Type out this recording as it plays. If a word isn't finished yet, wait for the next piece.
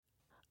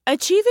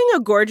Achieving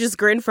a gorgeous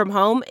grin from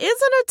home isn't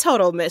a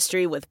total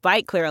mystery with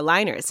Byte Clear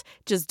aligners.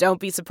 Just don't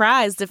be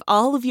surprised if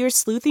all of your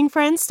sleuthing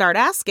friends start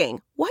asking,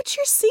 "What's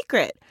your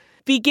secret?"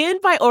 Begin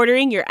by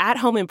ordering your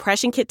at-home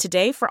impression kit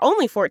today for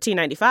only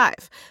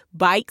 $14.95.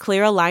 Byte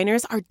Clear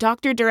aligners are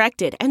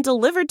doctor-directed and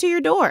delivered to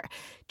your door.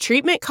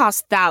 Treatment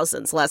costs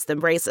thousands less than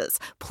braces.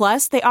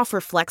 Plus, they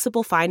offer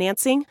flexible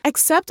financing,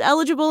 accept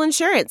eligible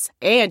insurance,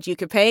 and you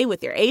can pay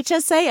with your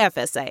HSA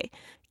FSA.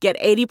 Get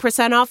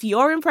 80% off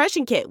your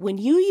impression kit when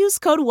you use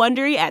code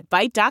WONDERY at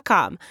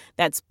Byte.com.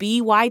 That's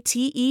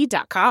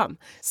BYTE.com.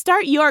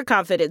 Start your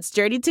confidence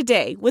journey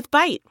today with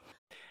Byte.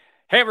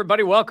 Hey,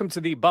 everybody. Welcome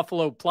to the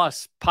Buffalo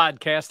Plus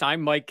podcast.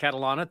 I'm Mike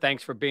Catalana.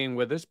 Thanks for being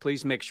with us.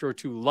 Please make sure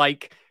to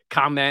like,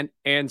 comment,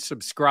 and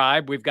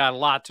subscribe. We've got a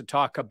lot to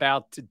talk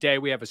about today.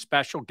 We have a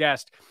special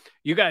guest.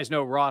 You guys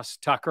know Ross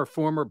Tucker,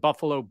 former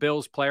Buffalo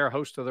Bills player,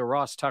 host of the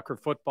Ross Tucker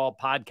Football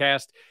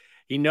Podcast.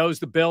 He knows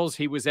the Bills.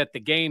 He was at the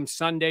game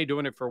Sunday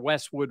doing it for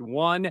Westwood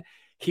One.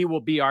 He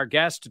will be our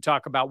guest to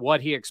talk about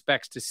what he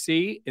expects to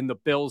see in the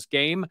Bills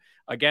game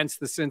against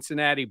the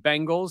Cincinnati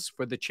Bengals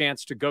for the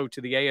chance to go to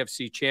the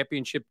AFC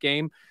Championship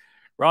game.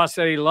 Ross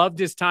said he loved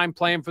his time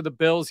playing for the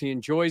Bills. He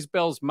enjoys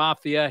Bills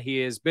Mafia. He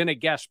has been a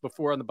guest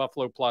before on the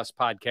Buffalo Plus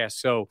podcast.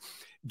 So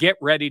get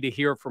ready to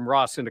hear from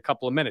Ross in a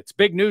couple of minutes.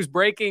 Big news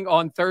breaking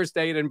on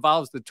Thursday. It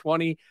involves the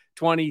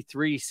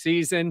 2023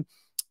 season.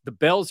 The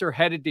Bills are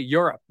headed to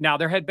Europe. Now,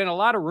 there had been a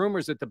lot of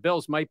rumors that the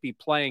Bills might be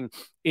playing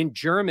in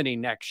Germany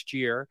next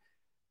year.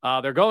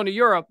 They're going to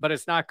Europe, but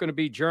it's not going to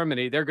be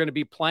Germany. They're going to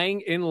be playing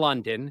in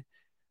London.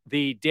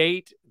 The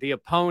date, the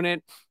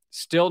opponent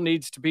still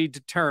needs to be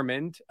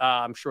determined.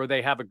 I'm sure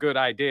they have a good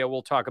idea.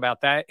 We'll talk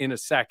about that in a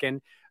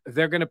second.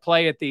 They're going to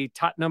play at the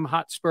Tottenham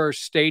Hotspur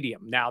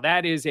Stadium. Now,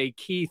 that is a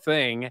key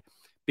thing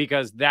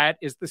because that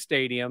is the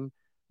stadium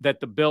that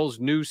the Bills'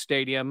 new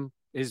stadium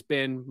has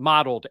been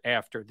modeled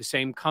after, the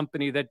same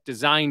company that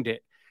designed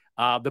it.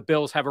 The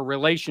Bills have a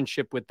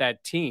relationship with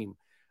that team.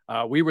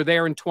 We were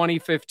there in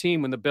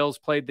 2015 when the Bills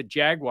played the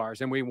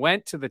Jaguars, and we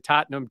went to the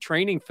Tottenham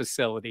training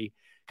facility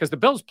because the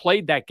Bills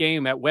played that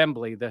game at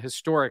Wembley, the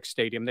historic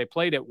stadium. They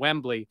played at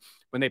Wembley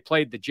when they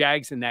played the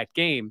Jags in that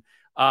game.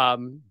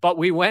 But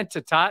we went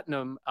to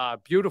Tottenham,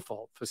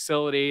 beautiful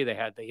facility. They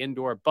had the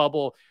indoor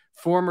bubble.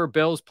 Former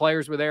Bills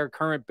players were there,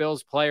 current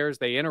Bills players.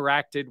 They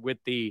interacted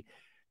with the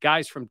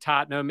guys from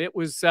Tottenham. It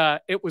was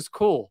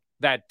cool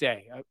that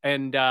day.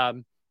 And,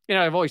 I've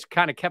always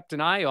kind of kept an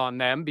eye on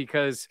them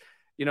because,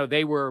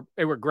 they were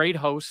great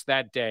hosts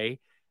that day.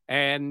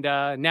 And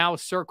now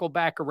circle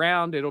back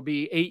around. It'll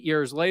be 8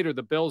 years later.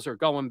 The Bills are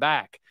going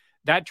back.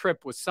 That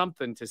trip was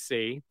something to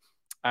see.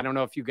 I don't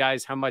know if you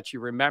guys, how much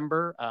you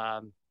remember.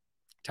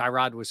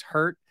 Tyrod was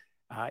hurt.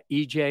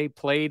 EJ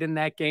played in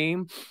that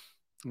game.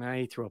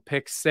 He threw a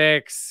pick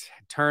six,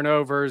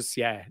 turnovers.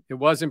 Yeah, it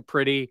wasn't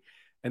pretty.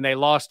 And they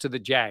lost to the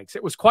Jags.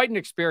 It was quite an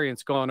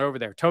experience going over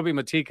there. Toby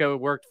Matika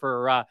worked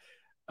for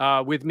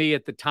with me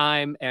at the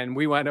time, and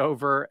we went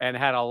over and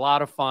had a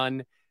lot of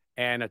fun.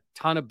 And a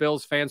ton of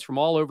Bills fans from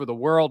all over the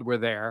world were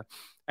there.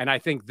 And I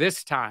think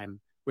this time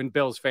when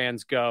Bills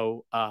fans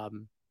go,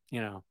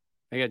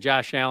 they got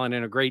Josh Allen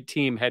and a great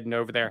team heading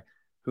over there.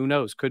 Who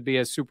knows? Could be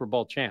as Super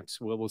Bowl champs.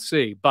 We'll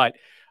see. But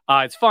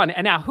it's fun.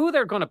 And now who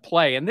they're going to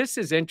play, and this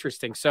is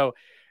interesting. So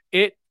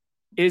it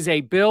is a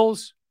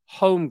Bills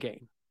home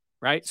game.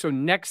 Right. So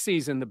next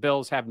season, the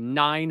Bills have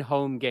 9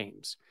 home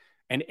games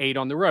and 8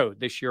 on the road.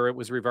 This year it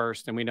was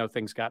reversed, and we know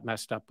things got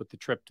messed up with the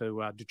trip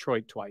to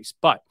Detroit twice.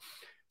 But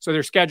so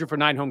they're scheduled for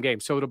 9 home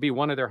games. So it'll be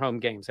one of their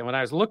home games. And when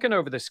I was looking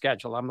over the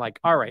schedule, I'm like,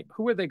 all right,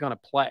 who are they going to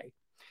play?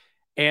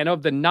 And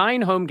of the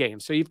 9 home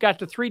games, so you've got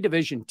the 3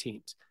 division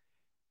teams.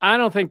 I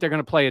don't think they're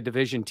going to play a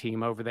division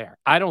team over there.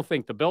 I don't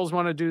think the Bills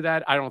want to do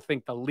that. I don't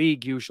think the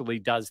league usually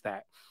does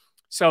that.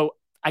 So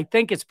I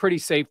think it's pretty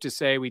safe to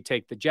say we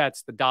take the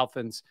Jets, the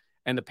Dolphins,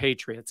 and the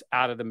Patriots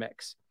out of the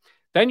mix.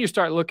 Then you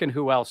start looking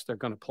who else they're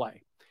going to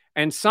play.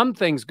 And some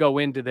things go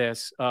into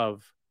this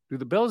of, do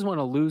the Bills want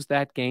to lose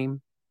that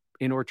game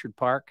in Orchard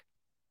Park?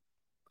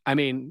 I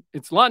mean,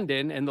 it's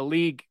London, and the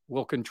league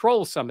will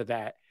control some of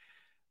that.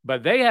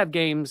 But they have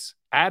games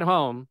at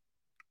home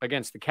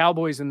against the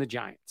Cowboys and the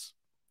Giants.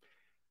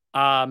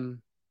 The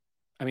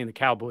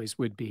Cowboys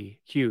would be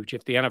huge.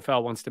 If the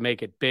NFL wants to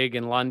make it big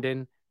in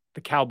London,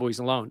 the Cowboys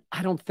alone.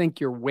 I don't think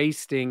you're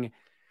wasting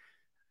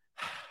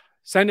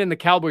sending the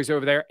Cowboys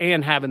over there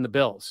and having the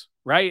Bills,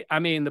 right? I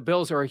mean, the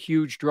Bills are a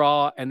huge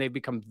draw, and they've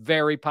become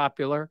very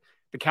popular.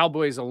 The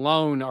Cowboys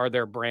alone are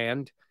their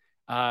brand.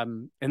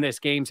 And these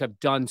games have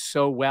done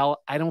so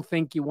well. I don't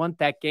think you want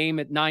that game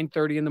at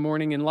 9:30 in the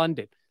morning in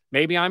London.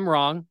 Maybe I'm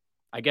wrong.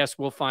 I guess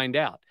we'll find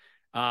out.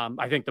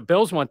 I think the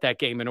Bills want that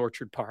game in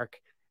Orchard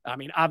Park. I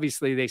mean,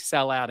 obviously they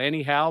sell out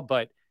anyhow,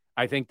 but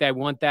I think they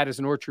want that as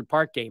an Orchard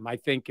Park game. I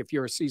think if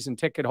you're a season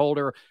ticket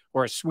holder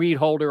or a suite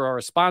holder or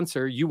a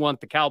sponsor, you want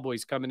the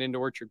Cowboys coming into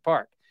Orchard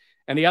Park.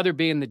 And the other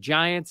being the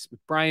Giants with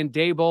Brian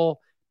Daboll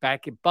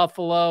back at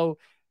Buffalo.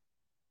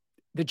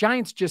 The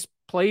Giants just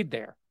played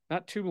there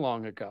not too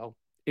long ago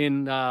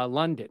in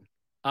London.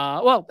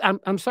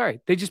 I'm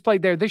sorry. They just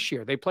played there this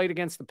year. They played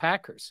against the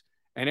Packers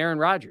and Aaron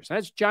Rodgers.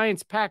 That's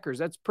Giants-Packers.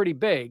 That's pretty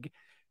big.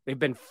 They've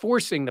been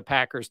forcing the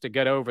Packers to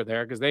get over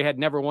there because they had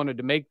never wanted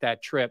to make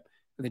that trip.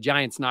 And the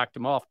Giants knocked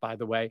them off, by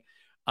the way.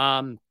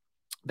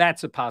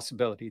 That's a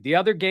possibility. The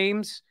other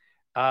games,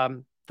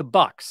 the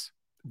Bucs,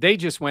 they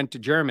just went to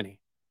Germany.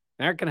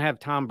 They aren't going to have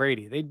Tom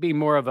Brady. They'd be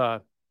more of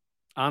a,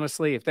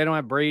 honestly, if they don't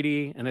have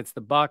Brady and it's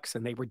the Bucs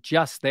and they were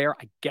just there,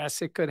 I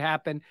guess it could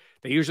happen.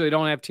 They usually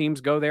don't have teams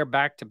go there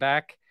back to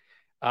back.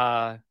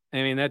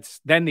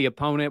 That's then the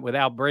opponent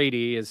without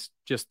Brady is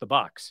just the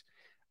Bucs.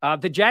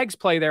 The Jags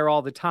play there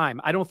all the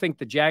time. I don't think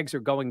the Jags are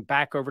going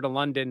back over to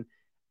London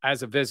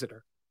as a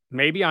visitor.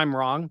 Maybe I'm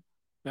wrong.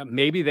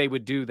 Maybe they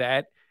would do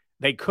that.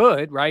 They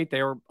could, right?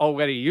 They're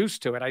already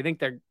used to it. I think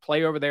they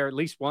play over there at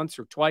least once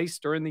or twice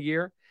during the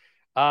year.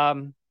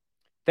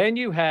 Then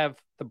you have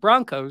the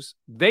Broncos.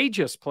 They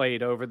just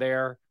played over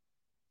there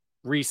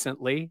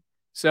recently.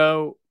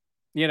 So,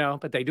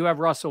 but they do have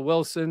Russell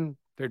Wilson.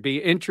 There'd be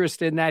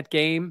interest in that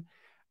game.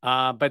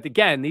 But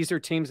again, these are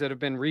teams that have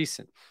been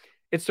recent.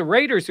 It's the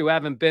Raiders who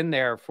haven't been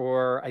there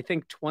for, I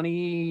think,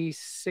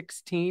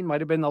 2016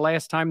 might have been the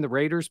last time the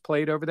Raiders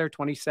played over there,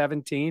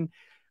 2017.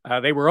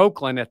 They were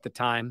Oakland at the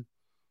time.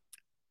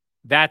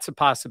 That's a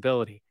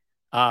possibility.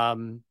 I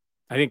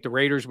think the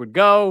Raiders would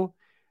go.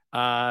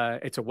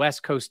 It's a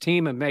West Coast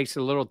team. It makes it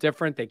a little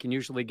different. They can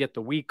usually get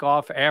the week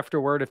off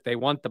afterward if they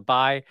want the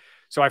bye.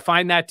 So I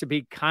find that to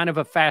be kind of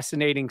a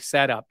fascinating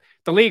setup.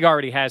 The league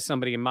already has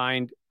somebody in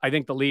mind. I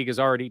think the league has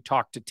already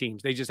talked to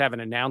teams. They just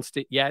haven't announced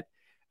it yet.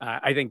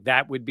 I think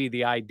that would be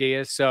the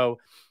idea. So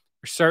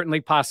there's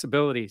certainly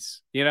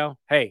possibilities.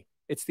 Hey,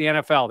 it's the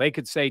NFL. They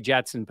could say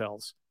Jets and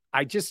Bills.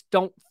 I just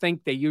don't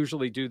think they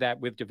usually do that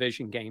with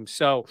division games.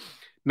 So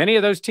many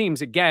of those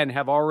teams, again,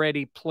 have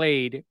already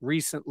played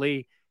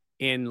recently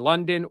in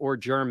London or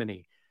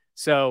Germany.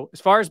 So as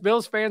far as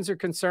Bills fans are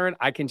concerned,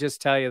 I can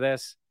just tell you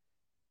this.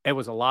 It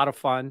was a lot of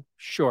fun.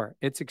 Sure,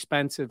 it's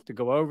expensive to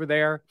go over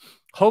there.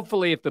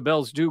 Hopefully, if the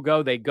Bills do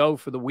go, they go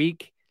for the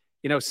week.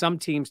 Some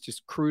teams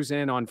just cruise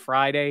in on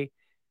Friday.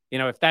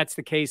 If that's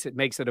the case, it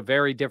makes it a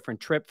very different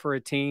trip for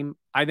a team.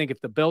 I think if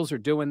the Bills are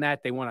doing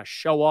that, they want to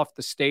show off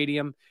the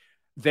stadium.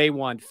 They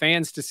want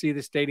fans to see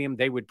the stadium.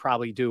 They would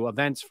probably do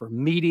events for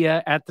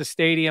media at the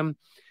stadium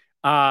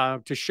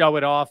to show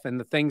it off and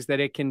the things that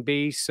it can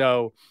be.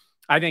 So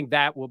I think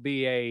that will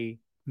be a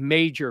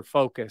major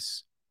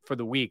focus for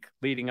the week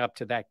leading up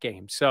to that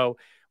game. So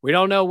we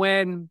don't know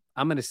when.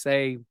 I'm going to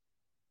say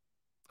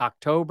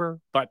October,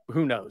 but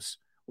who knows?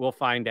 We'll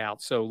find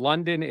out. So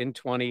London in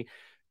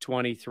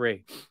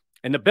 2023.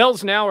 And the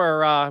Bills now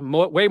are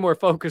way more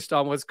focused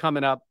on what's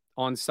coming up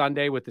on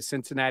Sunday with the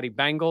Cincinnati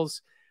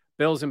Bengals.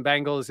 Bills and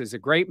Bengals is a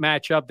great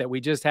matchup that we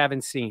just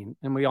haven't seen.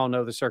 And we all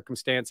know the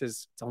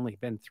circumstances. It's only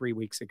been 3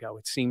 weeks ago.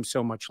 It seems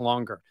so much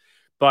longer.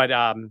 But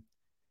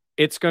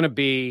it's going to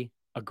be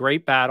a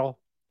great battle.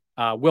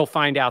 We'll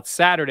find out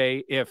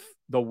Saturday if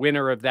the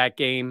winner of that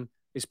game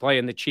is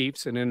playing the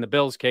Chiefs. And in the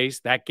Bills'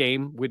 case, that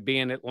game would be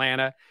in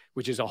Atlanta,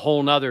 which is a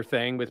whole nother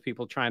thing with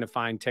people trying to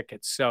find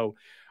tickets. So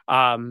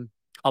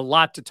a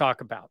lot to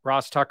talk about.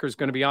 Ross Tucker is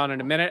going to be on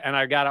in a minute. And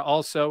I got to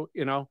also,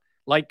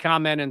 like,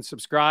 comment, and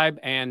subscribe,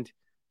 and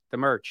the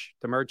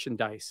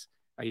merchandise.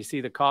 You see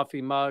the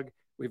coffee mug.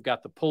 We've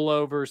got the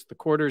pullovers, the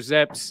quarter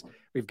zips.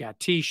 We've got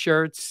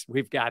T-shirts.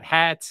 We've got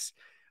hats.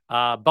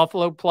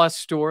 Buffalo Plus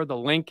store. The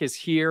link is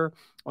here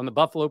on the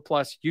Buffalo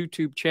Plus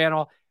YouTube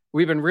channel.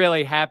 We've been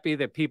really happy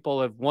that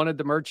people have wanted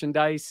the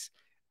merchandise.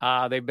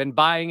 They've been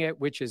buying it,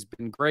 which has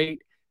been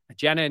great.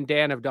 Jenna and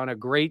Dan have done a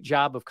great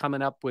job of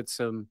coming up with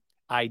some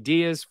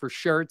ideas for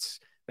shirts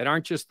that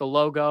aren't just the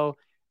logo,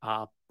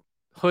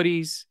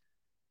 hoodies,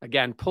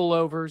 again,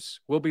 pullovers.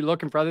 We'll be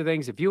looking for other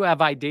things. If you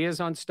have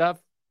ideas on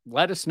stuff,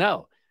 let us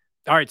know.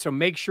 All right, so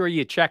make sure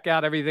you check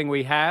out everything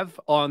we have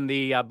on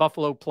the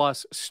Buffalo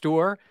Plus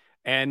store.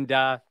 And,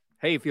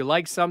 hey, if you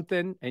like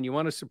something and you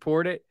want to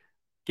support it,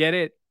 get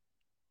it.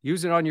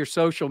 Use it on your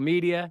social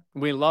media.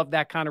 We love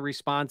that kind of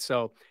response.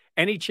 So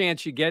any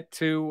chance you get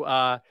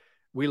to,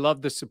 we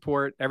love the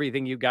support,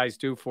 everything you guys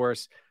do for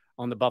us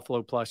on the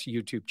Buffalo Plus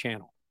YouTube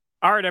channel.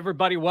 All right,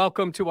 everybody,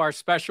 welcome to our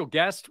special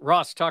guest,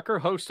 Ross Tucker,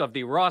 host of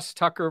the Ross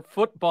Tucker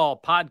Football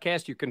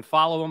Podcast. You can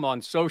follow him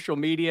on social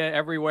media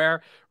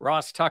everywhere,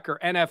 Ross Tucker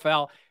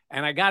NFL.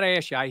 And I got to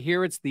ask you, I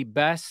hear it's the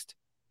best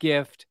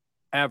gift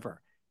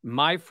ever.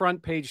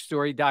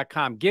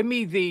 MyFrontPageStory.com. Give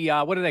me the,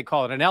 what do they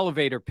call it? An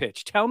elevator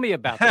pitch. Tell me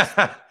about this.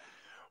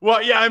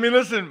 Well, yeah,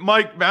 listen,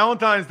 Mike,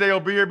 Valentine's Day will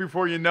be here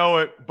before you know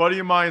it. Buddy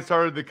of mine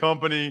started the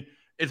company.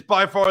 It's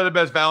by far the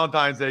best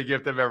Valentine's Day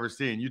gift I've ever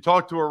seen. You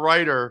talk to a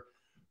writer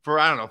for,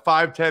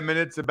 5-10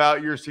 minutes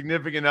about your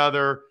significant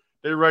other.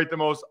 They write the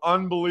most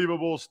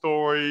unbelievable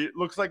story. It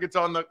looks like it's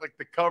on the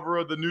cover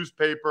of the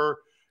newspaper.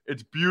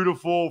 It's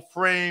beautiful,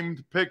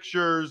 framed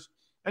pictures.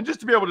 And just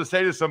to be able to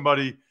say to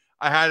somebody,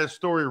 I had a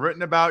story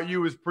written about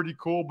you is pretty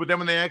cool. But then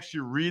when they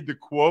actually read the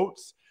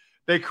quotes,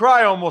 they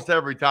cry almost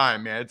every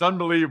time, man. It's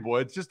unbelievable.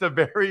 It's just a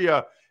very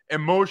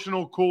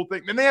emotional, cool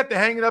thing. Then they have to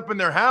hang it up in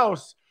their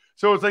house.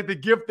 So it's like the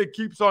gift that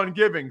keeps on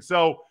giving.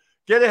 So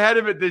Get ahead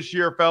of it this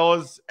year,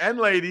 fellas and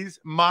ladies.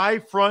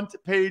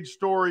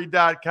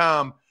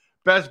 MyFrontPageStory.com.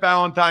 Best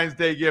Valentine's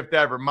Day gift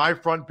ever.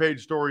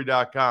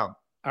 MyFrontPageStory.com.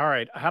 All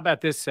right. How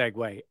about this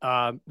segue?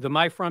 The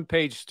My Front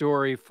Page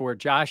story for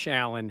Josh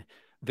Allen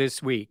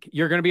this week.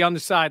 You're going to be on the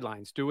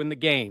sidelines doing the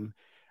game.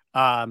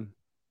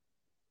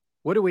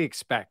 What do we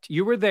expect?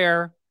 You were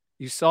there.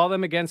 You saw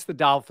them against the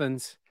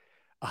Dolphins.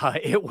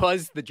 It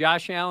was the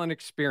Josh Allen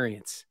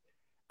experience.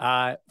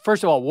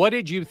 First of all, what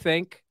did you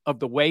think of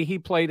the way he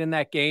played in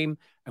that game?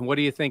 And what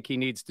do you think he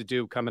needs to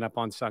do coming up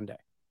on Sunday?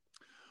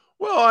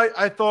 Well,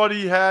 I thought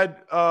he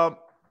had a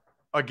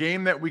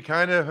game that we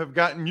kind of have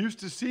gotten used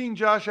to seeing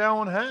Josh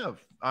Allen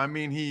have. I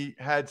mean, he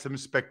had some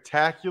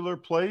spectacular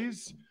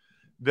plays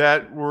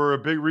that were a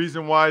big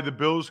reason why the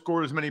Bills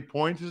scored as many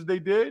points as they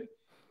did.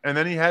 And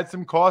then he had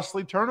some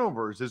costly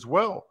turnovers as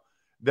well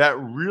that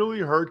really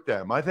hurt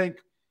them. I think,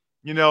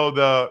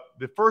 the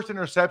first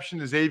interception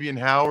to Xavier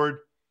Howard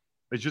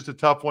is just a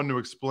tough one to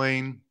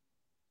explain.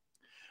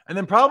 And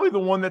then probably the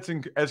one that's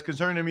as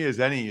concerning to me as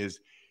any is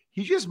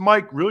he just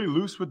Mike really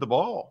loose with the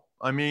ball.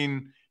 I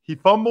mean, he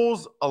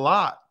fumbles a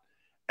lot,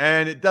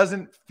 and it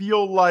doesn't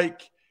feel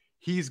like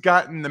he's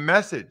gotten the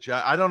message.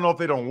 I don't know if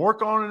they don't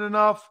work on it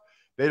enough.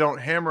 They don't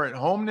hammer it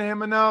home to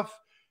him enough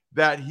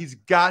that he's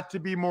got to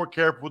be more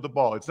careful with the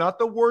ball. It's not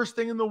the worst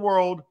thing in the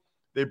world.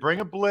 They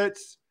bring a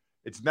blitz.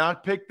 It's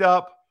not picked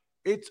up.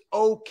 It's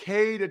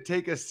okay to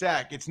take a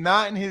sack. It's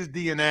not in his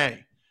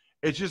DNA.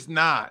 It's just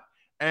not.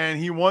 And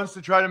he wants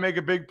to try to make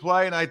a big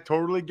play, and I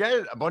totally get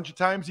it. A bunch of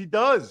times he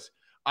does.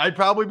 I'd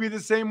probably be the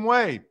same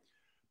way.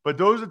 But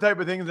those are the type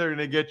of things that are going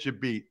to get you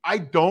beat. I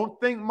don't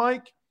think,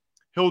 Mike,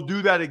 he'll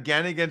do that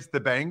again against the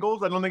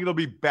Bengals. I don't think it'll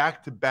be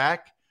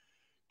back-to-back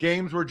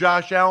games where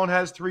Josh Allen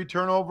has 3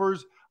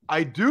 turnovers.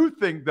 I do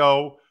think,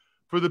 though,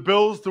 for the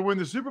Bills to win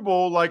the Super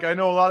Bowl, like I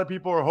know a lot of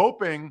people are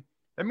hoping,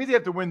 that means they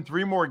have to win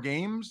 3 more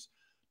games.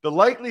 The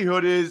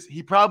likelihood is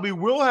he probably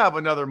will have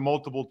another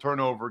multiple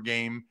turnover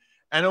game,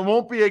 and it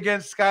won't be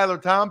against Skylar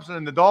Thompson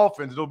and the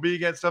Dolphins. It'll be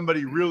against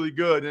somebody really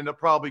good, and it'll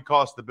probably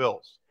cost the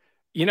Bills.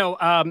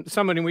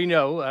 Somebody we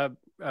know,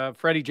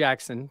 Freddie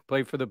Jackson,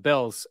 played for the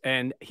Bills,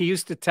 and he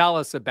used to tell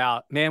us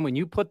about, man, when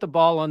you put the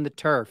ball on the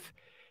turf,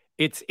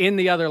 it's in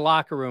the other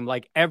locker room.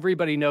 Like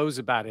everybody knows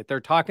about it. They're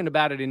talking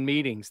about it in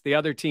meetings. The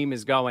other team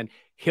is going,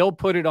 he'll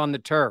put it on the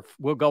turf.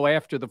 We'll go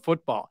after the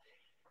football.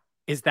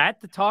 Is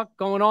that the talk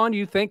going on,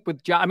 you think,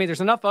 with Josh? I mean,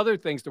 there's enough other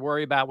things to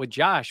worry about with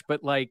Josh,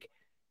 but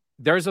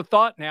there's a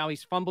thought now.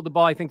 He's fumbled the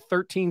ball, I think,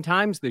 13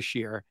 times this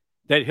year,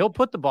 that he'll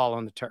put the ball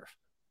on the turf.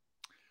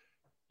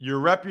 Your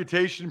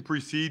reputation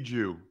precedes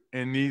you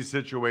in these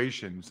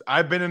situations.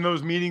 I've been in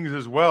those meetings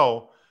as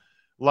well,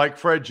 like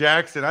Fred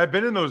Jackson. I've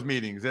been in those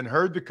meetings and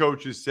heard the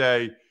coaches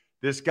say,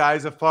 this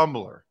guy's a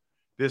fumbler.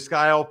 This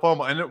guy will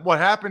fumble. And what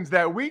happens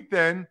that week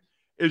then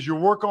is you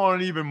work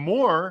on it even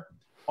more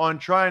on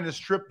trying to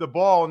strip the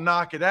ball and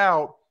knock it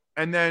out.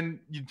 And then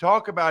you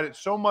talk about it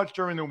so much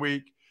during the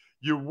week.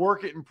 You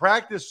work it in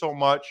practice so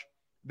much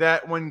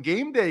that when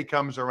game day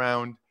comes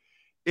around,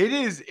 it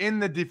is in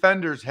the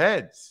defenders'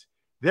 heads.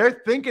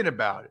 They're thinking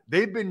about it.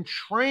 They've been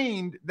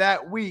trained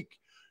that week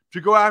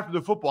to go after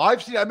the football.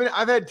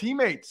 I've had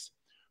teammates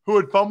who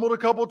had fumbled a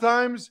couple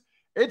times.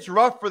 It's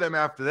rough for them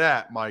after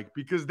that, Mike,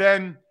 because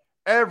then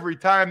every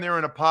time they're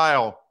in a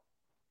pile,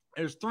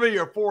 there's 3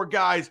 or 4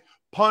 guys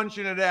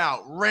punching it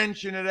out,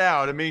 wrenching it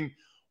out. I mean,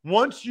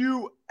 once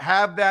you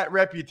have that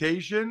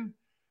reputation,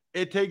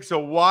 it takes a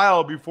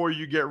while before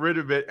you get rid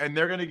of it, and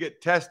they're going to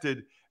get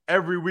tested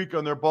every week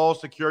on their ball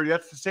security.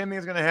 That's the same thing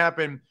that's going to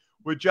happen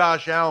with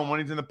Josh Allen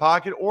when he's in the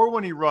pocket or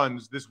when he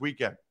runs this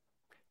weekend.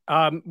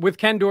 With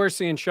Ken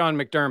Dorsey and Sean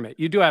McDermott,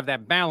 you do have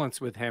that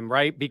balance with him,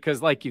 right?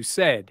 Because like you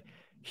said,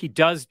 he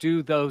does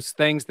do those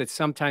things that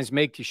sometimes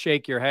make you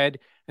shake your head.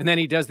 And then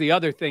he does the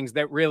other things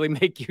that really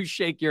make you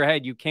shake your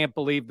head. You can't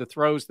believe the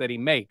throws that he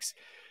makes.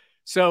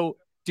 So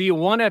do you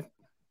want to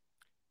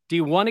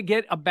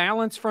get a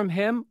balance from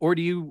him, or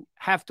do you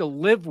have to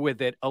live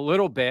with it a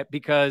little bit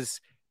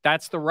because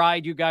that's the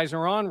ride you guys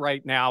are on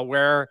right now,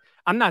 where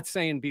I'm not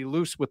saying be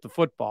loose with the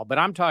football, but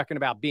I'm talking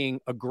about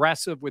being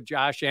aggressive with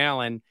Josh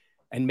Allen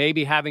and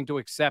maybe having to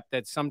accept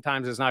that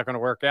sometimes it's not going to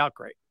work out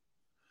great.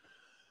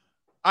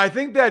 I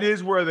think that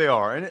is where they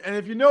are. And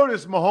if you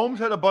notice, Mahomes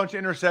had a bunch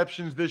of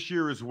interceptions this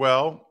year as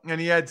well, and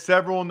he had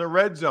several in the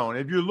red zone.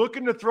 If you're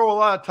looking to throw a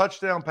lot of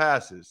touchdown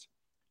passes,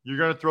 you're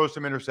going to throw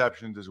some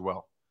interceptions as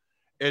well.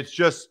 It's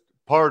just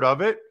part of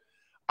it.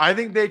 I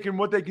think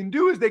what they can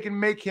do is they can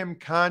make him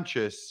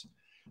conscious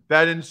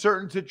that in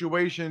certain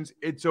situations,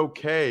 it's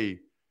okay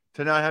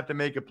to not have to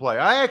make a play.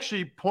 I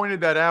actually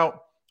pointed that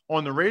out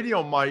on the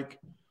radio mic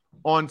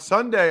on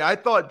Sunday. I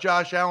thought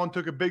Josh Allen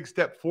took a big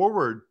step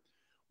forward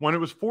when it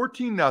was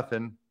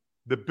 14-0.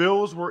 The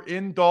Bills were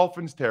in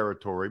Dolphins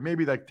territory,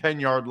 maybe like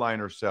 10-yard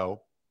line or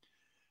so.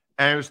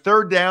 And it was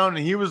 3rd down,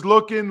 and he was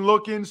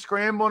looking,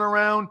 scrambling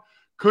around,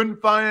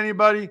 couldn't find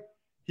anybody.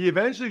 He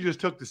eventually just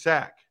took the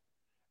sack.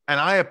 And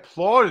I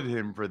applauded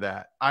him for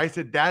that. I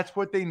said, that's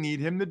what they need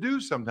him to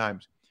do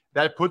sometimes.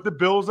 That put the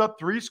Bills up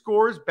 3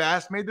 scores.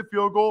 Bass made the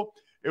field goal.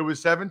 It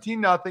was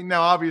 17-0.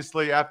 Now,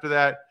 obviously, after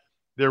that,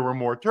 there were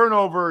more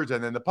turnovers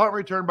and then the punt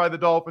return by the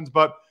Dolphins.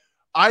 But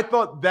I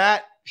thought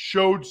that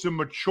showed some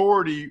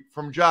maturity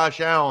from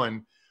Josh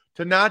Allen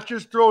to not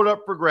just throw it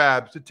up for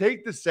grabs, to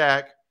take the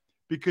sack,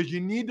 because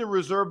you need to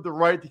reserve the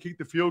right to kick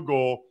the field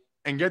goal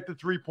and get the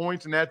 3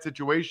 points in that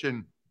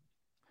situation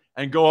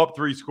and go up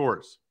 3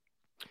 scores.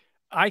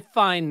 I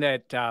find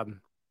that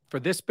for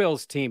this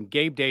Bills team,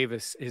 Gabe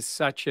Davis is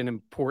such an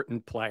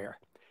important player,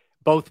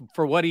 both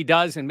for what he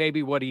does and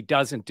maybe what he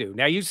doesn't do.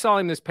 Now, you saw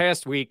him this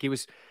past week. He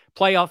was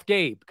playoff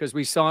Gabe because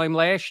we saw him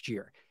last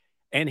year.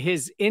 And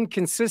his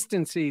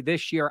inconsistency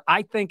this year,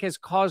 I think, has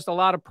caused a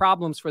lot of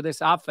problems for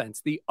this offense,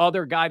 the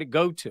other guy to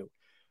go to.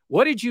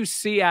 What did you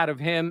see out of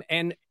him?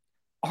 And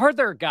are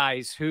there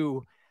guys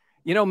who,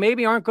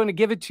 maybe aren't going to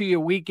give it to you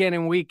week in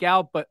and week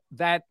out, but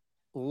that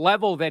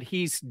level that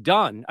he's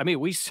done, I mean,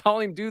 we saw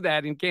him do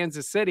that in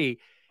Kansas City,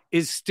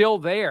 is still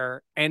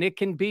there, and it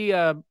can be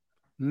a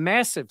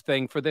massive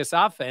thing for this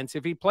offense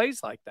if he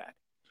plays like that.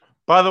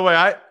 By the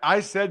way,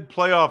 I said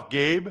playoff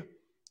Gabe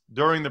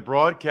during the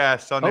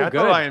broadcast Sunday. I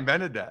thought I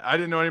invented that. I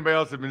didn't know anybody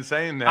else had been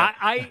saying that.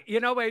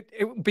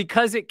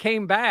 Because it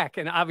came back,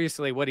 and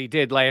obviously what he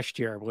did last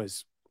year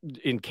was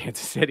in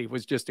Kansas City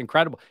was just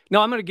incredible.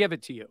 No, I'm going to give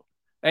it to you.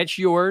 That's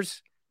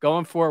yours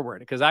going forward,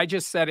 because I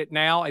just said it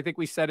now. I think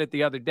we said it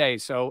the other day.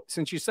 So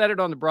since you said it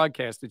on the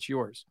broadcast, it's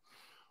yours.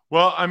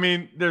 Well, I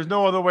mean, there's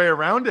no other way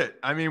around it.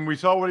 I mean, we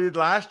saw what he did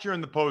last year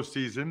in the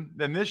postseason.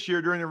 Then this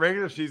year during the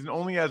regular season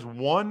only has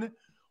one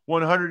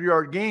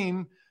 100-yard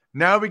game.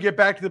 Now we get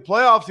back to the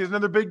playoffs. He has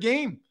another big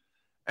game.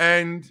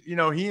 And,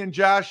 he and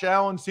Josh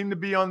Allen seem to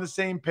be on the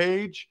same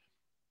page.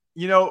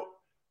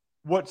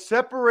 What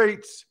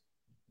separates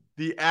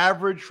the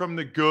average from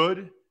the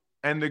good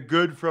and the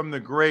good from the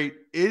great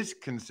is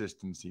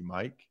consistency,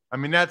 Mike. I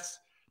mean, that's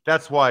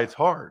why it's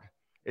hard.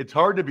 It's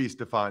hard to be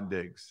Stephon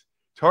Diggs.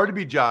 It's hard to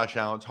be Josh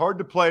Allen. It's hard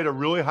to play at a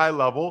really high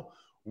level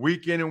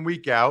week in and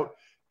week out.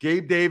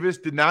 Gabe Davis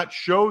did not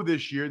show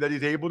this year that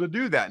he's able to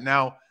do that.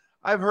 Now,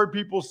 I've heard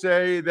people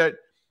say that,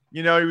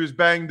 he was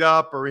banged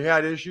up or he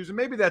had issues, and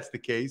maybe that's the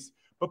case.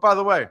 But by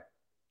the way,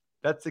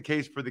 that's the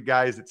case for the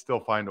guys that still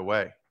find a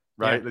way,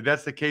 right? Yeah. Like,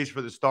 that's the case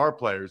for the star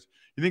players.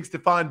 You think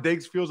Stephon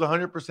Diggs feels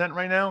 100%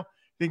 right now?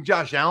 You think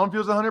Josh Allen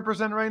feels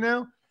 100% right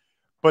now?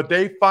 But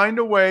they find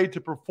a way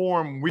to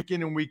perform week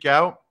in and week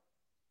out.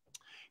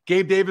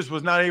 Gabe Davis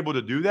was not able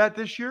to do that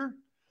this year,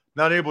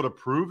 not able to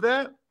prove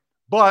that.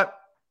 But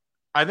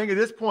I think at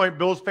this point,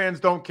 Bills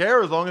fans don't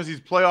care as long as he's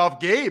playoff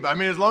Gabe. I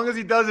mean, as long as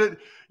he does it,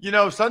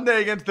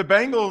 Sunday against the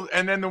Bengals,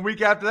 and then the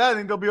week after that, I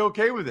think they'll be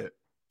okay with it.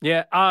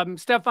 Yeah.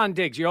 Stephon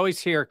Diggs, you always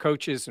hear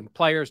coaches and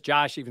players,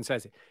 Josh even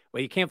says it,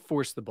 well, you can't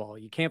force the ball.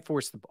 You can't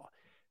force the ball.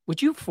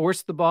 Would you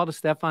force the ball to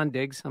Stephon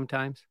Diggs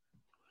sometimes?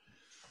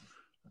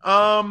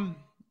 I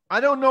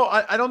don't know.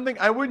 I don't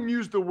think I wouldn't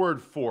use the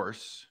word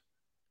force.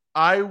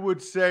 I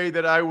would say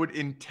that I would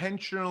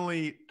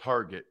intentionally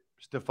target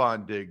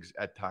Stephon Diggs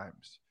at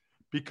times,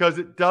 because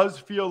it does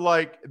feel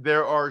like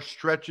there are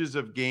stretches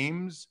of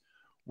games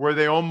where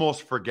they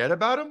almost forget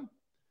about him.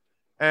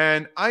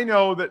 And I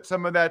know that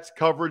some of that's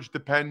coverage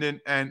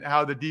dependent and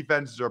how the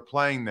defenses are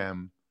playing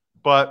them,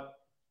 but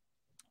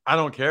I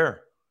don't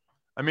care.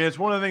 I mean, it's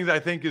one of the things I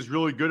think is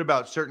really good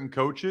about certain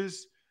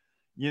coaches.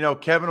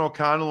 Kevin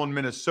O'Connell in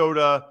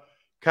Minnesota,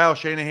 Kyle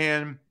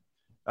Shanahan,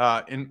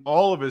 in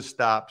all of his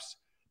stops,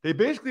 they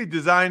basically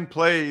design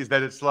plays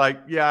that it's like,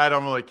 yeah, I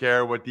don't really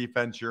care what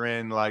defense you're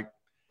in. Like,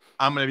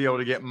 I'm going to be able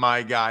to get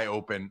my guy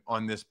open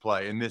on this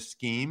play, in this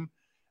scheme.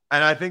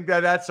 And I think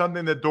that that's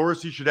something that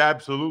Dorsey should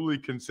absolutely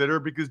consider,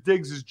 because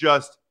Diggs is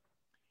he's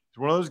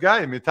one of those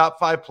guys. I mean, a top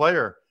 5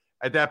 player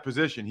at that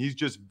position. He's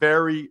just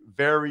very,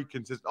 very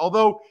consistent.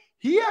 Although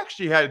he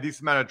actually had a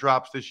decent amount of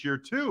drops this year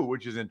too,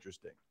 which is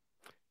interesting.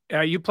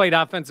 You played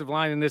offensive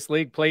line in this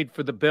league, played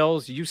for the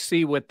Bills. You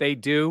see what they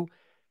do.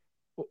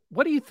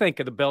 What do you think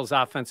of the Bills'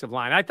 offensive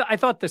line? I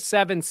thought the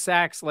 7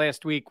 sacks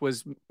last week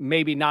was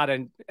maybe not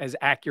as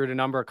accurate a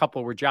number. A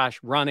couple were Josh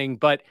running,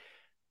 but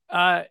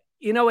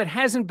it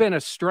hasn't been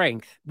a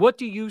strength. What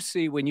do you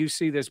see when you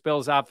see this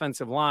Bills'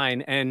 offensive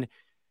line, and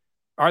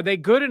are they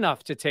good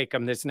enough to take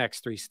them this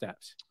next 3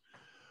 steps?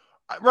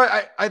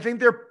 Right. I think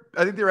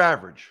they're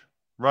average.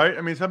 Right.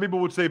 I mean, some people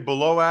would say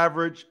below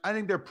average. I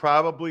think they're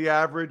probably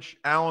average.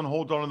 Allen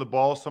holds on to the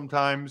ball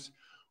sometimes,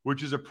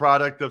 which is a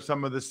product of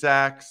some of the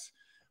sacks.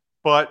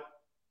 But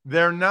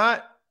they're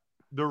not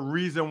the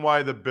reason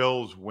why the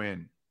Bills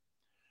win.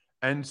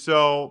 And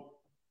so,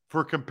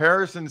 for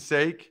comparison's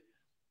sake,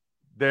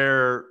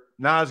 they're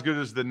not as good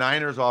as the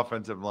Niners'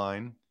 offensive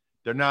line.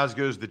 They're not as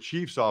good as the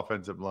Chiefs'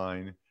 offensive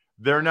line.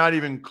 They're not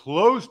even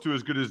close to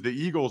as good as the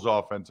Eagles'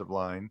 offensive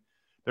line.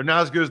 They're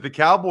not as good as the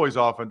Cowboys'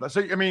 offense.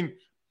 So, I mean,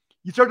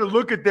 you start to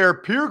look at their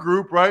peer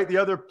group, right, the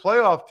other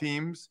playoff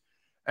teams,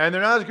 and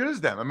they're not as good as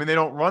them. I mean, they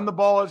don't run the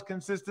ball as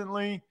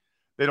consistently.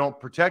 They don't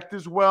protect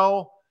as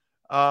well.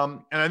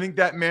 And I think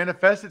that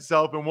manifests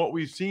itself in what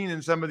we've seen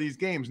in some of these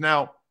games.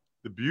 Now,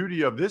 the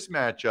beauty of this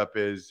matchup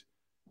is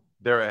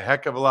they're a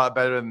heck of a lot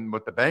better than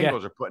what the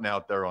Bengals are putting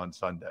out there on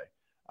Sunday.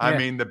 I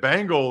mean, the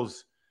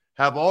Bengals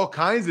have all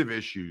kinds of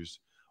issues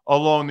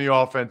along the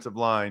offensive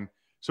line.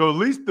 So at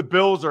least the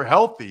Bills are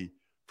healthy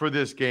for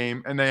this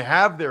game, and they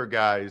have their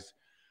guys.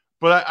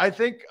 But I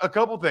think a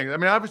couple things. I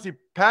mean, obviously,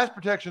 pass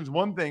protection is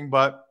one thing,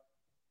 but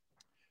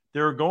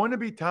there are going to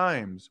be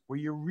times where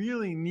you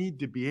really need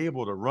to be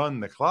able to run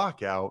the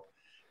clock out,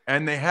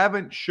 and they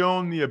haven't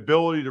shown the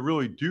ability to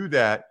really do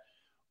that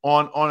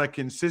on a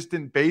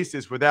consistent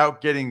basis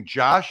without getting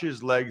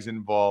Josh's legs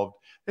involved.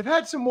 They've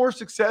had some more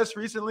success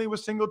recently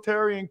with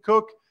Singletary and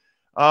Cook.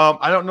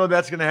 I don't know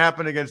that's going to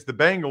happen against the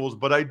Bengals,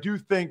 but I do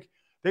think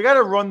they got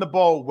to run the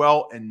ball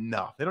well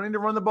enough. They don't need to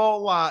run the ball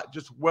a lot,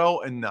 just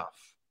well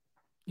enough.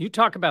 You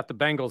talk about the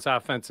Bengals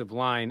offensive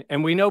line,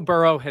 and we know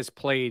Burrow has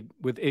played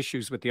with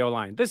issues with the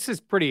O-line. This is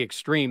pretty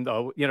extreme,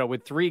 though,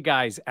 with 3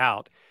 guys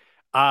out.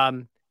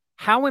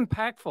 How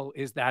impactful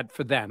is that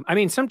for them? I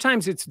mean,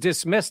 sometimes it's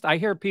dismissed. I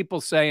hear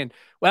people saying,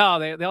 well,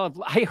 they'll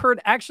have, I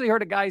actually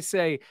heard a guy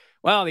say,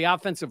 well, the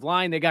offensive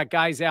line, they got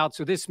guys out,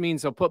 so this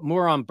means they'll put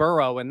more on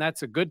Burrow, and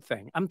that's a good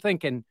thing. I'm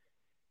thinking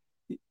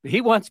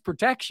he wants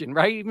protection,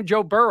 right? Even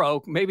Joe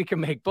Burrow maybe can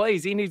make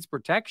plays. He needs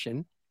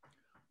protection.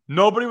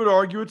 Nobody would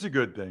argue it's a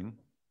good thing.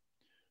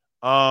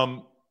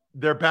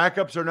 Their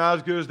backups are not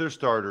as good as their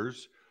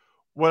starters.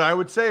 What I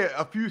would say,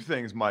 a few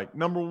things, Mike.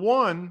 Number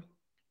one,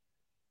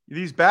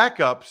 these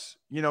backups,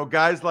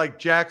 guys like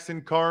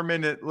Jackson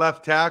Carman at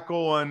left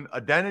tackle and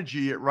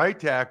Adeniji at right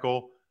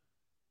tackle,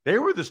 they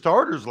were the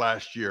starters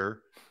last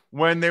year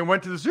when they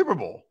went to the Super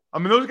Bowl. I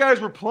mean, those guys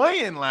were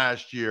playing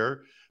last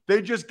year.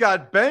 They just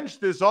got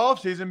benched this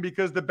offseason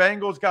because the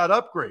Bengals got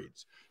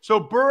upgrades. So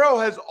Burrow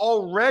has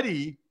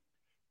already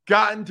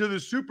gotten to the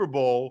Super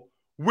Bowl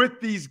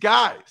with these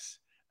guys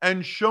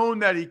and shown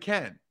that he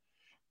can.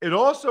 It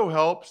also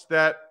helps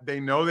that they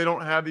know they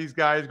don't have these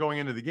guys going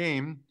into the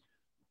game.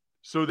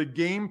 So the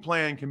game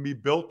plan can be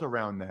built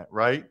around that,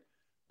 right?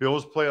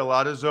 Bills play a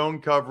lot of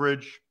zone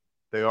coverage.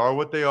 They are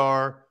what they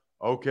are.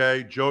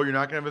 Okay, Joe, you're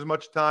not going to have as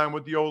much time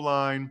with the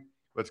O-line.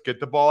 Let's get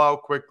the ball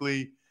out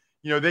quickly.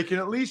 They can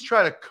at least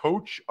try to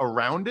coach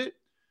around it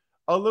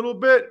a little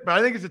bit, but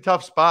I think it's a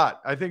tough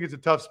spot. I think it's a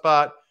tough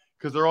spot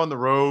because they're on the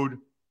road.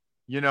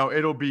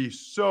 It'll be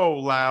so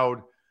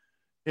loud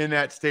in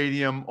that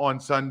stadium on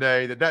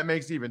Sunday that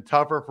makes it even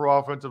tougher for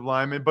offensive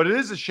linemen. But it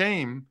is a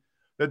shame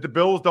that the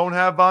Bills don't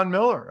have Von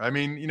Miller. I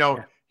mean,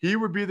 he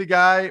would be the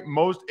guy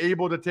most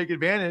able to take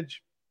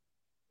advantage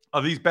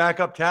of these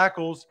backup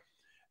tackles,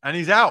 and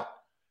he's out.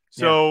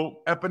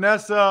 So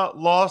Epinesa,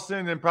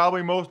 Lawson, and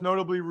probably most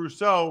notably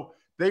Rousseau,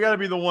 they got to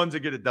be the ones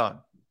that get it done.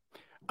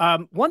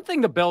 One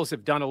thing the Bills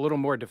have done a little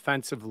more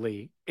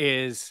defensively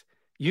is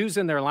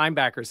using their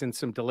linebackers in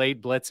some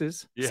delayed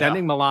blitzes,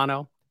 sending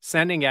Milano,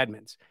 sending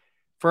Edmonds.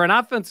 For an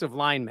offensive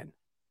lineman,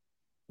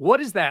 what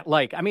is that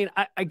like? I mean,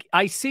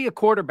 I see a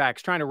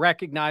quarterback's trying to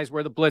recognize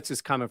where the blitz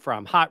is coming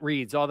from, hot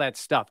reads, all that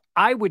stuff.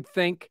 I would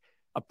think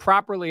a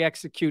properly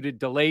executed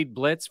delayed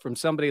blitz from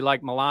somebody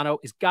like Milano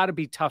has got to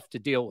be tough to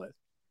deal with.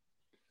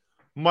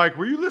 Mike,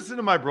 were you listening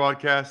to my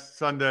broadcast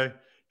Sunday?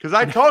 Because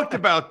I talked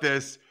about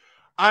this.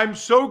 I'm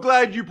so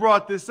glad you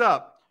brought this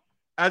up.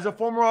 As a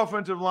former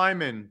offensive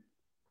lineman,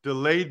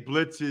 delayed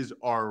blitzes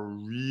are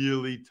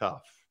really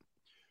tough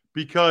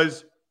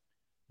because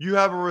you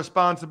have a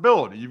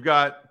responsibility. You've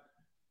got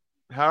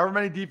however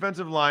many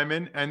defensive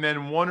linemen and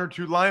then 1 or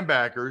 2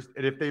 linebackers.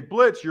 And if they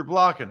blitz, you're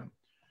blocking them.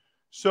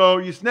 So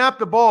you snap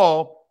the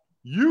ball,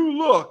 you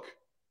look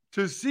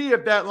to see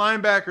if that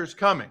linebacker's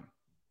coming.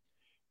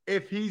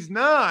 If he's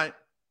not,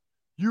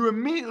 you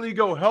immediately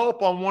go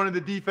help on one of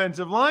the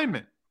defensive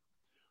linemen.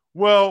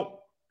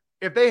 Well,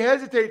 if they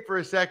hesitate for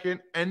a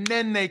second and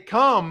then they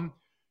come,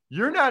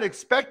 you're not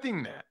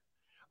expecting that.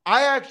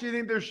 I actually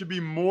think there should be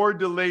more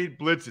delayed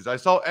blitzes. I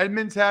saw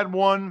Edmonds had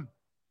one.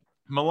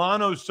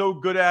 Milano's so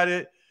good at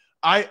it.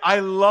 I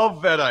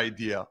love that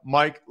idea,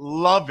 Mike.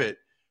 Love it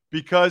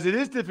because it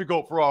is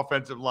difficult for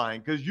offensive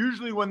line because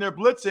usually when they're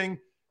blitzing,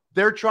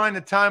 they're trying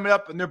to time it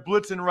up and they're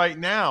blitzing right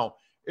now.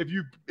 If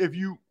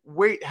you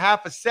wait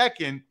half a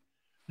second,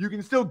 you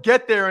can still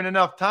get there in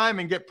enough time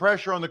and get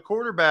pressure on the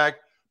quarterback,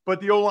 but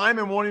the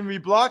O-lineman won't even be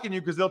blocking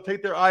you because they'll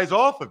take their eyes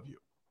off of you.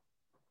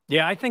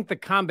 Yeah, I think the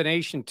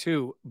combination,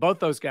 too, both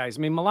those guys,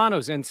 I mean,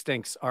 Milano's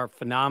instincts are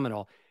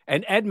phenomenal,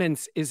 and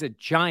Edmonds is a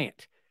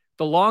giant.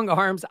 The long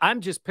arms, I'm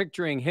just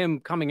picturing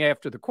him coming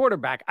after the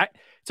quarterback.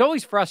 It's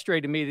always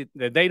frustrated me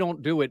that they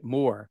don't do it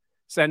more,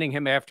 sending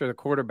him after the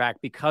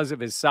quarterback because of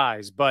his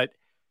size, but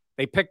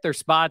they pick their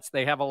spots.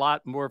 They have a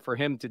lot more for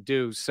him to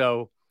do,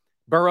 so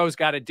Burrow's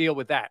got to deal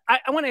with that.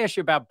 I want to ask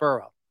you about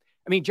Burrow.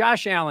 I mean,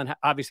 Josh Allen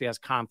obviously has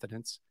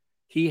confidence.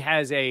 He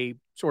has a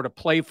sort of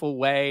playful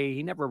way.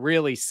 He never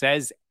really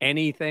says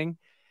anything.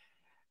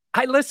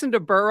 I listened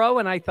to Burrow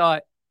and I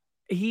thought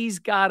he's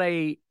got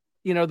the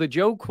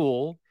Joe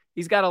Cool.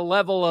 He's got a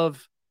level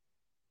of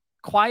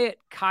quiet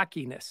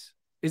cockiness.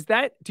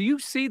 Do you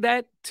see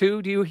that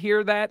too? Do you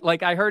hear that?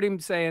 Like I heard him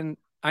saying,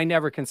 I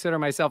never consider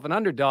myself an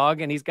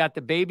underdog, and he's got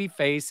the baby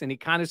face and he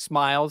kind of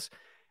smiles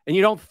and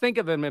you don't think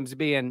of him as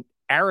being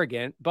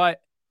arrogant,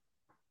 but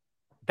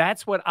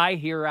that's what I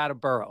hear out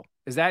of Burrow.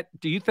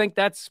 Do you think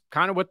that's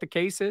kind of what the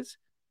case is?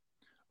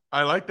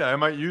 I like that. I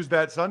might use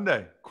that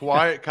Sunday.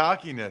 Quiet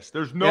cockiness.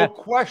 There's no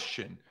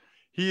question.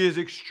 He is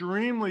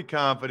extremely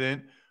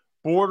confident,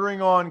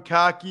 bordering on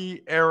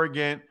cocky,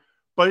 arrogant,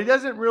 but he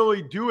doesn't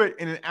really do it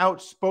in an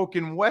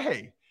outspoken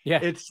way. Yeah.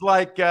 It's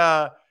like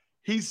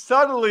he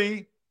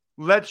subtly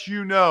lets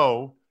you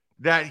know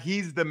that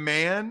he's the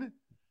man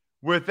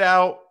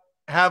without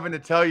having to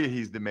tell you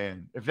he's the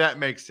man, if that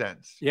makes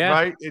sense. Yeah.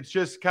 Right? It's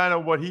just kind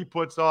of what he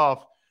puts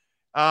off.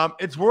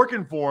 It's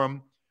working for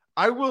him.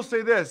 I will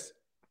say this.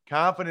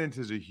 Confidence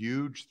is a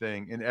huge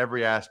thing in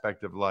every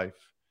aspect of life.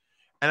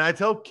 And I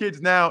tell kids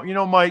now,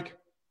 Mike,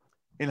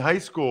 in high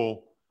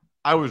school,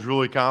 I was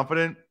really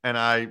confident and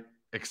I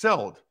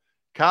excelled.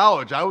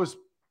 College, I was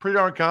pretty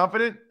darn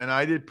confident and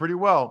I did pretty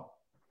well.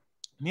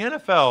 In the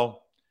NFL,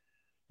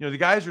 the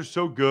guys are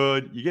so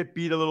good. You get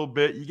beat a little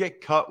bit. You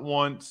get cut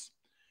once.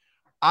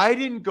 I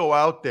didn't go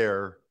out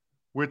there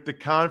with the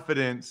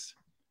confidence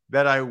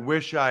that I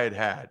wish I had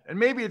had. And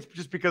maybe it's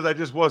just because I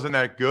just wasn't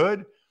that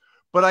good.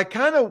 But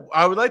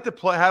I would like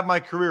to have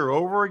my career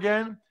over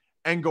again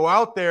and go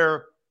out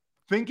there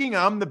thinking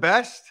I'm the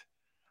best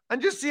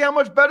and just see how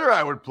much better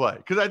I would play,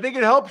 because I think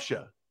it helps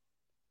you.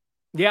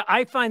 Yeah,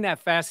 I find that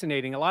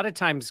fascinating. A lot of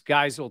times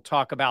guys will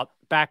talk about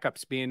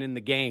backups being in the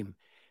game,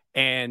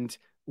 and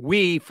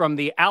we from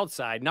the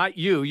outside, not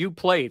you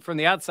played, from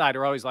the outside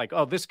are always like,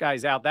 oh, this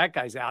guy's out, that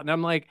guy's out. And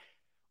I'm like,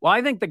 well,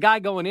 I think the guy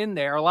going in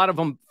there, a lot of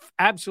them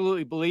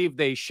absolutely believe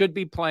they should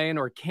be playing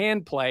or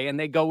can play, and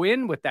they go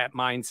in with that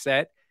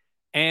mindset.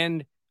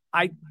 And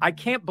I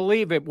can't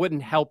believe it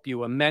wouldn't help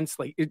you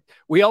immensely.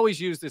 We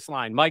always use this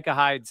line. Micah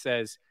Hyde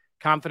says,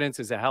 confidence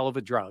is a hell of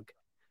a drug.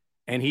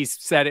 And he's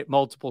said it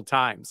multiple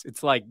times.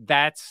 It's like,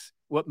 that's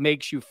what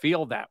makes you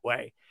feel that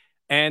way.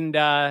 And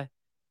I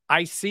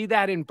see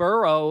that in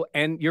Burrow,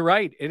 and you're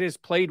right. It has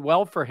played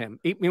well for him.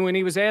 When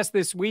he was asked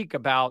this week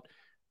about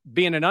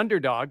being an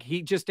underdog,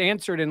 he just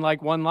answered in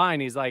like one line.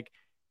 He's like,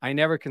 I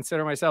never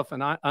consider myself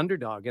an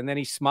underdog. And then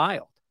he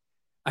smiled.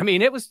 I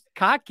mean, it was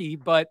cocky,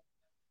 but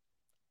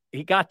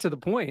he got to the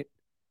point.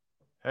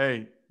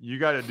 Hey, you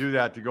got to do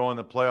that to go on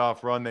the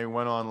playoff run they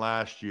went on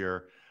last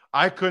year.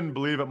 I couldn't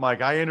believe it,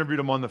 Mike. I interviewed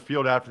him on the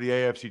field after the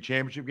AFC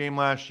Championship game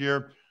last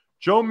year.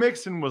 Joe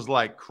Mixon was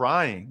like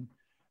crying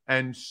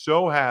and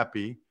so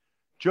happy.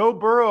 Joe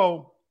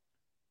Burrow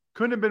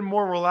couldn't have been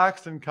more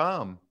relaxed and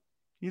calm.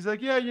 He's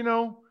like, yeah,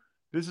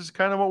 this is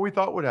kind of what we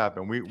thought would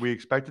happen. We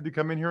expected to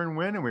come in here and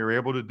win, and we were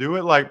able to do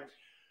it. Like,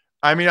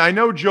 I mean, I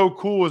know Joe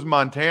Cool is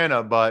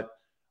Montana, but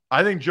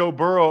I think Joe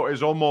Burrow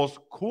is almost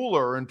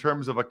cooler in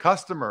terms of a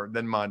customer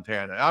than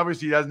Montana.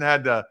 Obviously, he hasn't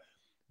had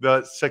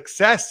the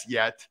success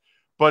yet,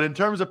 but in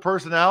terms of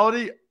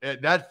personality,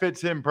 that fits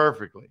him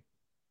perfectly.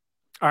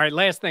 All right,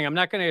 last thing. I'm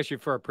not going to ask you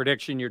for a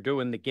prediction. You're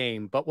doing the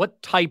game, but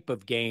what type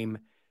of game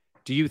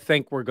do you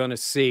think we're going to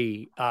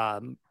see?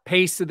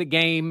 Pace of the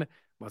game?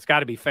 Well, it's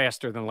got to be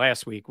faster than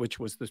last week, which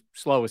was the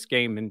slowest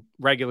game in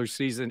regular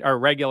season or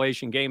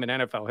regulation game in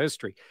NFL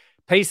history.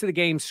 Pace of the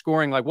game,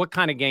 scoring. Like, what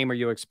kind of game are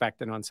you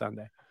expecting on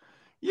Sunday?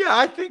 Yeah,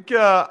 I think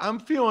I'm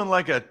feeling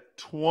like a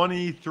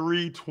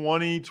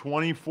 23-20,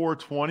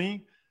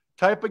 24-20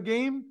 type of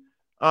game,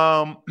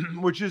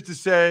 which is to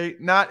say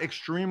not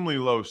extremely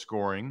low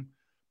scoring,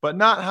 but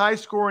not high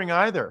scoring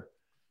either.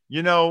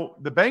 The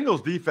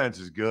Bengals defense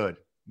is good.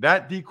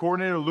 That D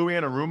coordinator, Louis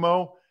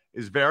Anarumo,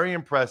 is very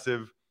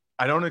impressive.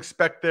 I don't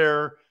expect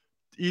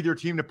either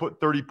team to put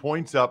 30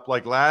 points up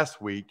like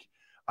last week.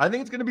 I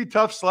think it's going to be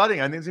tough sledding.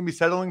 I think it's going to be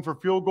settling for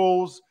field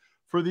goals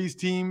for these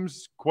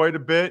teams quite a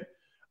bit.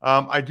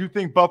 I do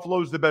think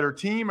Buffalo's the better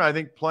team. I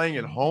think playing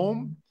at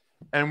home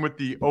and with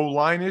the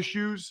O-line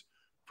issues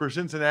for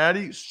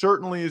Cincinnati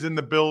certainly is in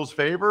the Bills'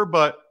 favor,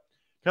 but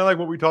kind of like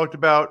what we talked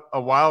about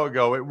a while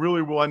ago, it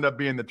really will end up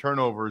being the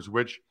turnovers,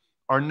 which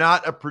are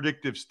not a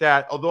predictive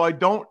stat, although I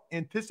don't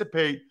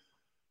anticipate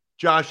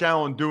Josh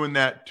Allen doing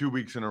that 2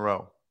 weeks in a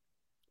row.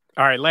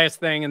 All right, last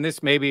thing, and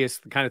this maybe is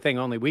the kind of thing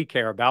only we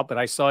care about, but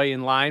I saw you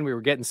in line. We were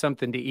getting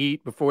something to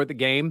eat before the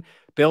game.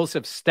 Bills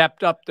have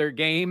stepped up their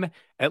game,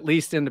 at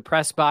least in the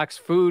press box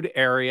food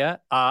area.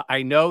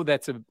 I know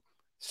that's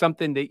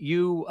something that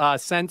you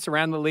sense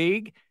around the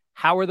league.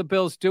 How are the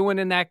Bills doing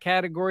in that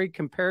category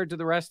compared to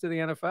the rest of the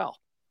NFL?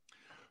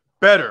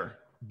 Better.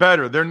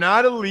 They're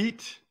not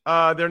elite.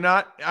 They're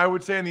not, I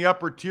would say, in the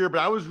upper tier, but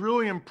I was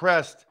really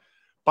impressed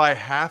by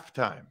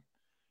halftime.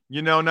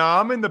 Now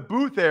I'm in the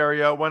booth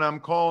area when I'm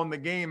calling the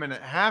game, and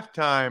at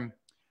halftime,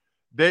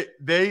 they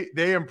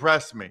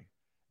impressed me.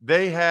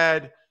 They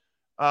had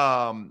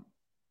barbacoa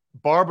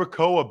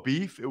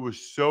beef. It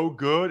was so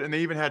good, and they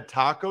even had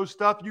taco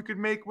stuff you could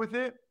make with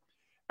it.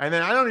 And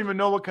then I don't even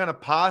know what kind of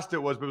pasta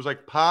it was, but it was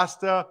like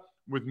pasta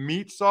with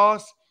meat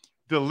sauce.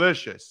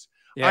 Delicious.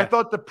 Yeah. I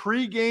thought the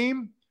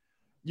pregame,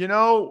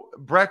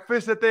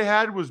 breakfast that they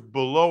had was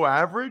below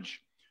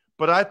average,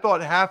 but I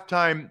thought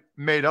halftime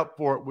made up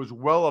for it, was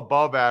well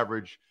above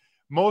average.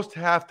 Most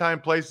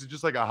halftime places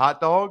just like a hot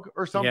dog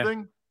or something.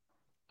 Yeah.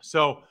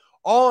 So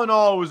all in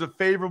all, it was a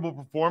favorable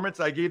performance.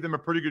 I gave them a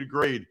pretty good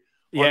grade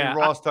on the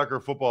Ross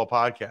Tucker Football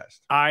Podcast.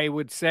 I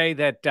would say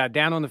that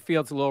down on the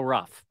field's a little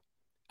rough.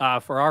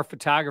 For our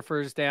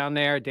photographers down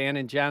there, Dan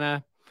and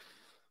Jenna.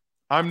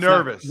 I'm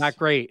nervous. Not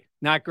great.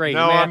 Not great.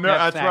 No,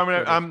 that's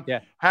where I'm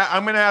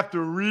going to have to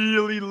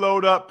really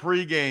load up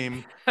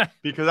pregame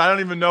because I don't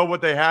even know what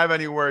they have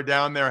anywhere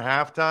down there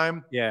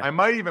halftime. Yeah. I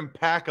might even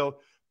pack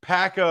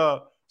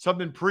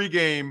something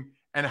pregame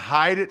and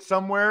hide it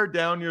somewhere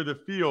down near the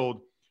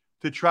field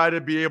to try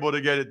to be able to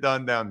get it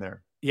done down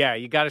there. Yeah,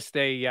 you got to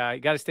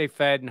stay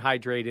fed and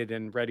hydrated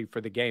and ready for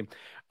the game.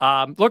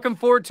 Looking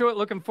forward to it.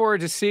 Looking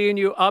forward to seeing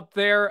you up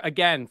there.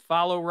 Again,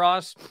 follow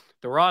Ross,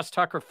 the Ross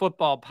Tucker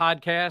Football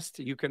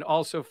Podcast. You can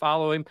also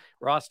follow him,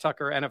 Ross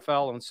Tucker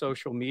NFL, on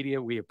social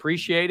media. We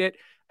appreciate it.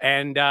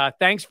 And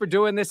thanks for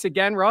doing this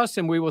again, Ross,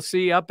 and we will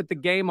see you up at the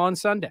game on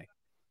Sunday.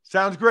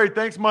 Sounds great.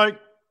 Thanks, Mike.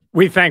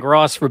 We thank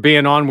Ross for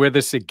being on with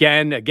us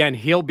again. Again,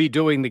 he'll be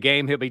doing the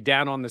game. He'll be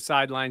down on the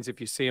sidelines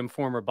if you see him,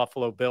 former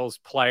Buffalo Bills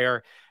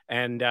player.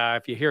 And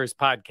if you hear his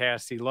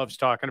podcast, he loves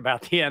talking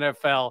about the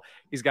NFL.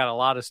 He's got a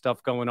lot of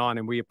stuff going on,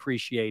 and we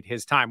appreciate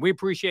his time. We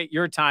appreciate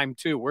your time,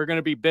 too. We're going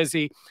to be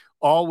busy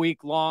all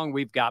week long.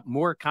 We've got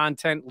more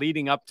content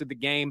leading up to the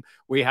game.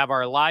 We have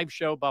our live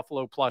show,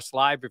 Buffalo Plus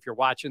Live, if you're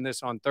watching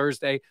this on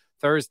Thursday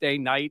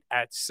night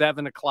at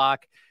 7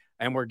 o'clock.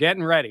 And we're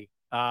getting ready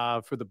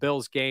for the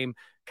Bills game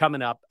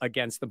coming up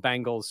against the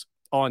Bengals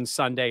on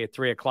Sunday at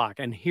 3 o'clock.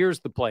 And here's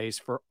the place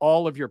for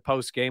all of your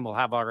post game. We'll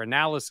have our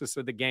analysis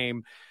of the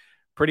game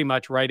pretty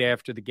much right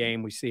after the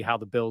game. We see how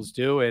the Bills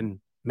do, and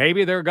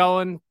maybe they're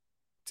going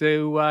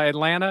to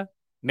Atlanta.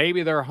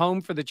 Maybe they're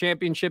home for the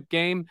championship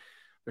game.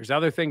 There's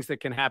other things that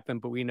can happen,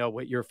 but we know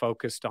what you're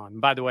focused on.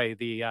 By the way,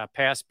 the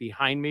pass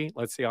behind me,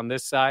 let's see on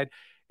this side,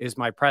 is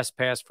my press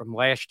pass from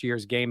last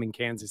year's game in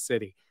Kansas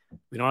City.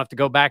 We don't have to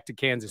go back to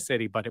Kansas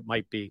City, but it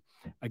might be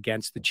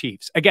against the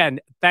Chiefs.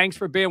 Again, thanks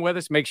for being with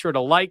us. Make sure to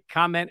like,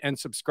 comment, and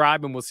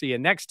subscribe, and we'll see you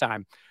next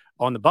time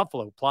on the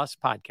Buffalo Plus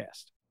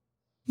Podcast.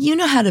 You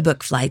know how to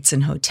book flights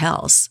and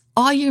hotels.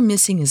 All you're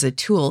missing is a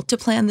tool to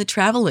plan the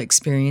travel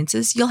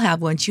experiences you'll have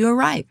once you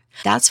arrive.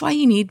 That's why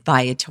you need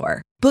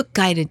Viator. Book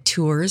guided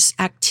tours,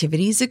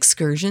 activities,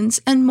 excursions,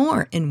 and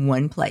more in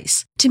one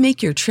place to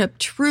make your trip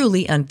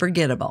truly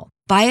unforgettable.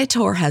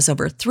 Viator has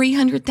over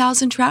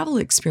 300,000 travel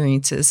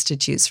experiences to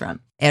choose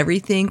from.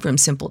 Everything from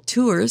simple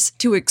tours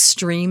to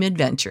extreme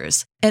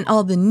adventures and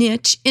all the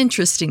niche,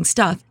 interesting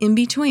stuff in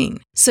between.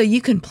 So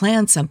you can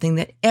plan something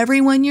that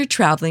everyone you're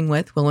traveling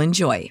with will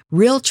enjoy.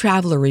 Real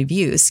traveler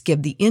reviews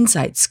give the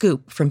inside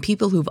scoop from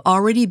people who've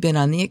already been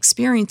on the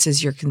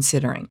experiences you're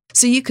considering.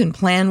 So you can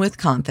plan with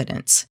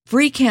confidence.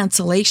 Free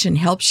cancellation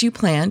helps you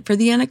plan for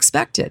the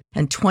unexpected.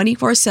 And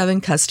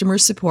 24/7 customer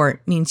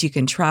support means you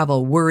can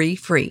travel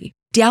worry-free.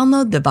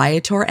 Download the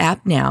Viator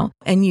app now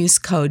and use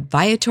code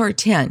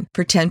Viator10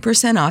 for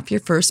 10% off your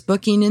first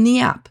booking in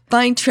the app.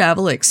 Find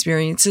travel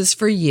experiences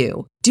for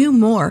you. Do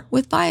more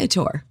with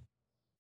Viator.